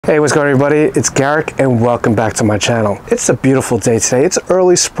Hey, what's going on, everybody? It's Garrick and welcome back to my channel. It's a beautiful day today. It's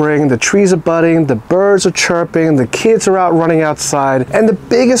early spring, the trees are budding, the birds are chirping, the kids are out running outside, and the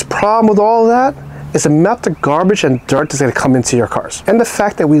biggest problem with all of that is the amount of garbage and dirt that's going to come into your cars. And the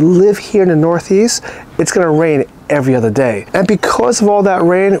fact that we live here in the Northeast, it's going to rain every other day. And because of all that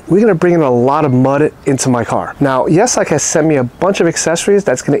rain, we're going to bring in a lot of mud into my car. Now, Yeslak has sent me a bunch of accessories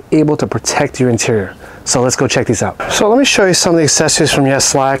that's going to be able to protect your interior. So let's go check these out. So let me show you some of the accessories from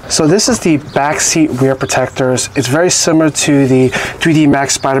Yeslak. So this is the back seat rear protectors. It's very similar to the 3D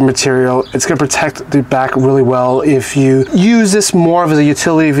Max Spider material. It's going to protect the back really well if you use this more of as a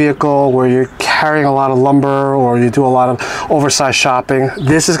utility vehicle where you're carrying a lot of lumber or you do a lot of oversized shopping.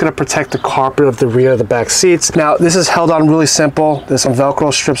 This is going to protect the carpet of the rear of the back seats. Now this is held on really simple. There's some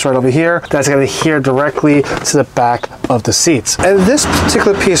Velcro strips right over here that's going to adhere directly to the back of the seats. And this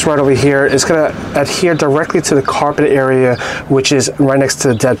particular piece right over here is going to adhere directly to the carpet area, which is right next to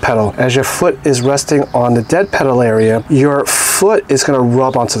the dead pedal. As your foot is resting on the dead pedal area, your foot is going to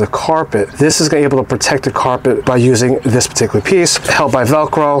rub onto the carpet. This is going to be able to protect the carpet by using this particular piece held by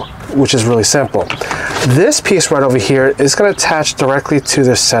Velcro, which is really simple. This piece right over here is going to attach directly to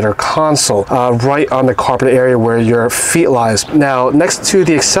the center console, right on the carpet area where your feet lies. Now, next to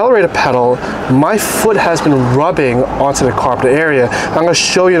the accelerator pedal, my foot has been rubbing onto the carpet area. I'm going to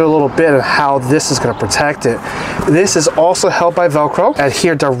show you in a little bit of how this is going to protect it. This is also held by Velcro,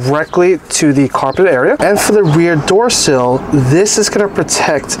 adhere directly to the carpet area. And for the rear door sill, this is going to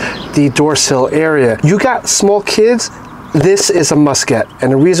protect the door sill area. You got small kids, this is a must get.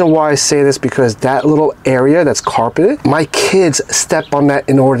 And the reason why I say this because that little area that's carpeted, my kids step on that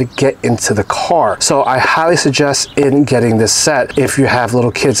in order to get into the car. So I highly suggest in getting this set if you have little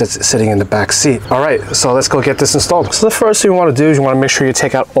kids that's sitting in the back seat. All right, so let's go get this installed. So the first thing you want to do is you want to make sure you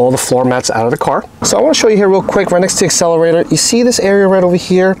take out all the floor mats out of the car. So I want to show you here real quick, right next to the accelerator. You see this area right over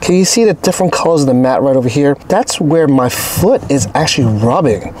here? Can you see the different colors of the mat right over here? That's where my foot is actually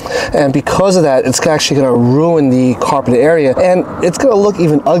rubbing. And because of that, it's actually going to ruin the carpet area, and it's going to look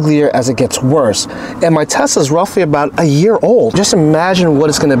even uglier as it gets worse. And my Tesla is roughly about a year old. Just imagine what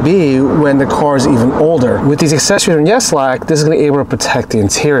it's going to be when the car is even older. With these accessories from Yeslak, this is going to be able to protect the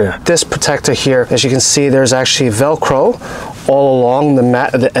interior. This protector here, as you can see, there's actually Velcro all along the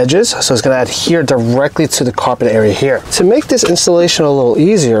mat of the edges, so it's going to adhere directly to the carpet area here. To make this installation a little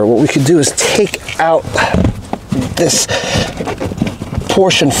easier, what we could do is take out this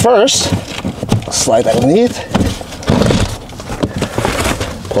portion first, slide that underneath,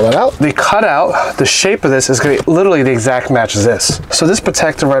 pull that out. The cutout, the shape of this is going to be literally the exact match as this. So this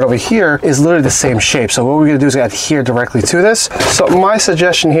protector right over here is literally the same shape. So what we're going to do is adhere directly to this. So my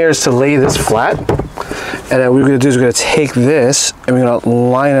suggestion here is to lay this flat. And then what we're going to do is we're going to take this and we're going to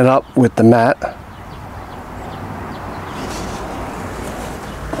line it up with the mat.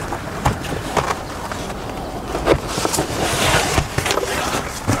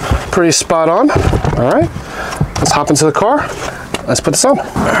 Pretty spot on. All right, let's hop into the car. Let's put this on. All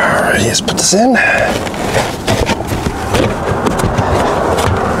right, let's put this in. Now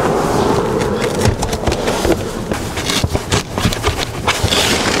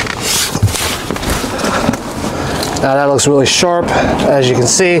that looks really sharp, as you can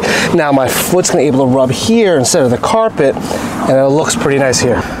see. Now my foot's gonna be able to rub here instead of the carpet, and it looks pretty nice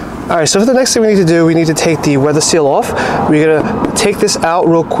here. All right, so for the next thing we need to do, we need to take the weather seal off. We're gonna take this out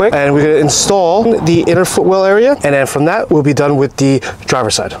real quick and we're gonna install the inner footwell area. And then from that, we'll be done with the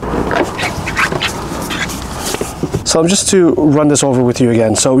driver's side. So just to run this over with you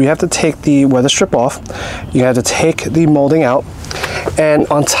again. So we have to take the weather strip off. You have to take the molding out. And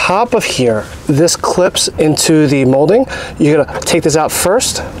on top of here, this clips into the molding. You're gonna take this out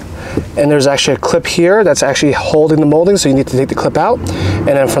first. And there's actually a clip here that's actually holding the molding, so you need to take the clip out, and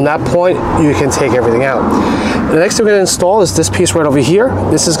then from that point you can take everything out. The next thing we're going to install is this piece right over here.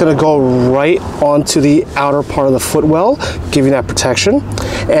 This is going to go right onto the outer part of the footwell, giving that protection.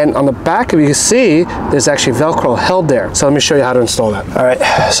 And on the back, if you can see, there's actually Velcro held there. So let me show you how to install that. All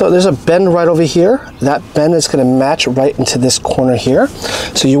right, so there's a bend right over here. That bend is going to match right into this corner here.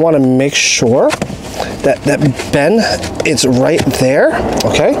 So you want to make sure that bend is right there,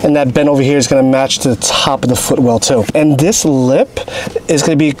 okay? And that bend over here is going to match to the top of the footwell too. And this lip is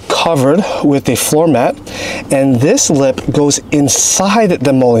going to be covered with a floor mat, and this lip goes inside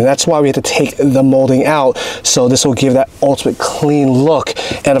the molding. That's why we have to take the molding out, so this will give that ultimate clean look,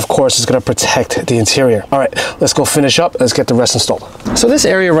 and of course it's going to protect the interior. All right, let's go finish up. Let's get the rest installed. So this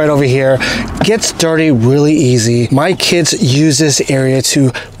area right over here gets dirty really easy. My kids use this area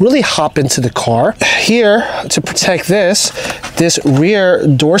to really hop into the car. Here, to protect this this rear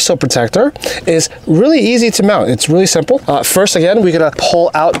door sill protector is really easy to mount. It's really simple. First, again, we're gonna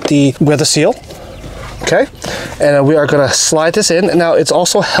pull out the weather seal. Okay, and we are gonna slide this in. Now it's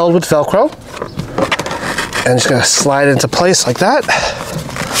also held with Velcro, and just gonna slide it into place like that.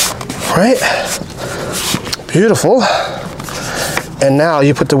 Right, beautiful. And now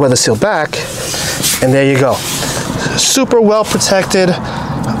you put the weather seal back, and there you go. Super well protected.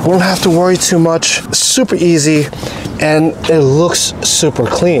 We don't have to worry too much. Super easy, and it looks super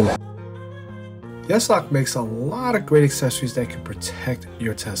clean. Yeslak makes a lot of great accessories that can protect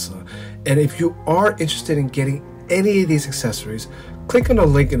your Tesla. And if you are interested in getting any of these accessories, click on the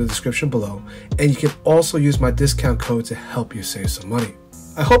link in the description below, and you can also use my discount code to help you save some money.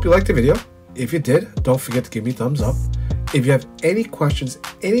 I hope you liked the video. If you did, don't forget to give me a thumbs up. If you have any questions,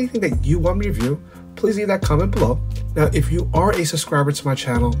 anything that you want me to review, please leave that comment below. Now, if you are a subscriber to my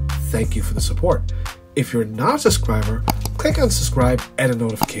channel, thank you for the support. If you're not a subscriber, click on subscribe and a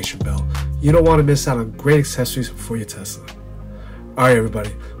notification bell. You don't want to miss out on great accessories for your Tesla. All right,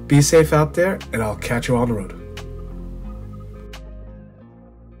 everybody, be safe out there, and I'll catch you on the road.